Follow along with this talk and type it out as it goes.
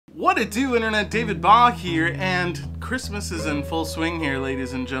What it do, Internet? David Baugh here, and Christmas is in full swing here,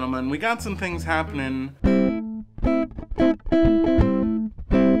 ladies and gentlemen. We got some things happening.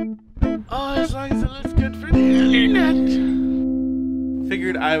 Oh, as long as it looks good for the internet.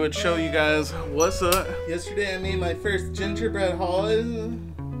 Figured I would show you guys what's up. Yesterday I made my first gingerbread haul.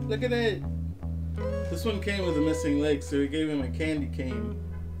 Look at it. This one came with a missing leg, so we gave him a candy cane.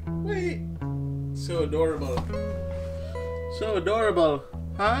 Wait. So adorable. So adorable.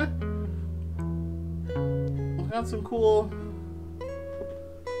 Huh? We got some cool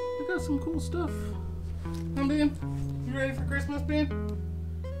stuff. Huh, Bean? You ready for Christmas, Bean?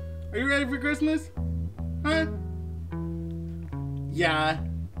 Are you ready for Christmas? Huh? Yeah.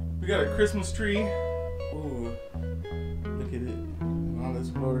 We got our Christmas tree. Ooh. Look at it. All this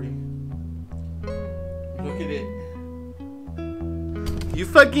glory. Look at it. You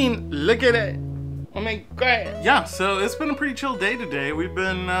fucking look at it. Oh my god. Yeah, so it's been a pretty chill day today. We've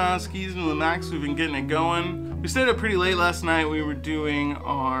been skeezing to the max. We've been getting it going. We stayed up pretty late last night. We were doing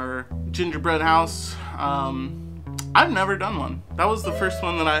our gingerbread house. I've never done one. That was the first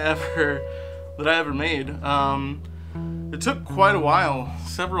one that I ever made. It took quite a while,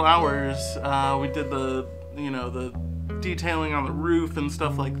 several hours. We did the detailing on the roof and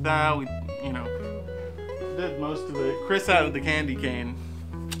stuff like that. We, did most of it. Chris added the candy cane,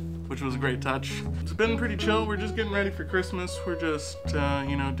 which was a great touch. It's been pretty chill. We're just getting ready for Christmas. We're just,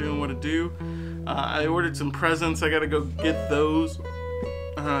 doing what it do. I ordered some presents. I gotta go get those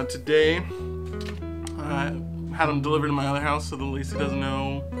today. I had them delivered to my other house so that Lacey doesn't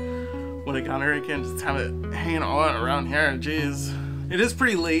know what I got her. I can't just have it hanging all around here. Jeez. It is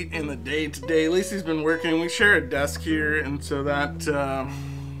pretty late in the day today. Lacey's been working. We share a desk here, and so that,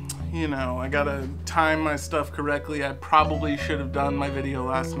 I gotta time my stuff correctly. I probably should have done my video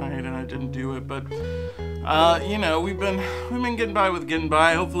last night and I didn't do it, but we've been getting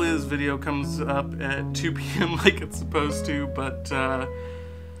by. Hopefully this video comes up at 2 p.m. like it's supposed to, but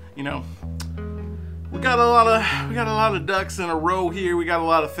we got a lot of ducks in a row here. We got a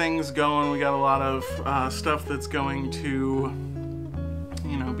lot of things going. We got a lot of stuff that's going to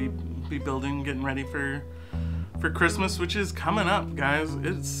be building, getting ready for Christmas, which is coming up, guys.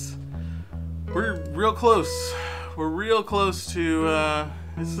 We're real close. We're real close to,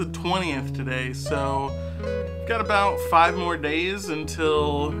 this is the 20th today, so we've got about 5 more days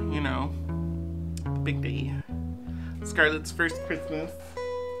until, the big day. Scarlett's first Christmas.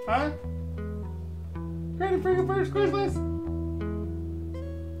 Huh? Ready for your first Christmas?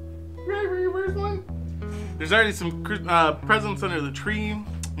 Ready for your first one? There's already some presents under the tree,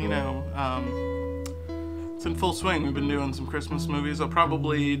 It's in full swing. We've been doing some Christmas movies. I'll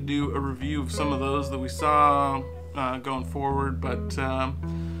probably do a review of some of those that we saw going forward, but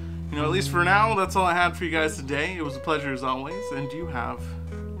at least for now, that's all I had for you guys today. It was a pleasure as always, and you have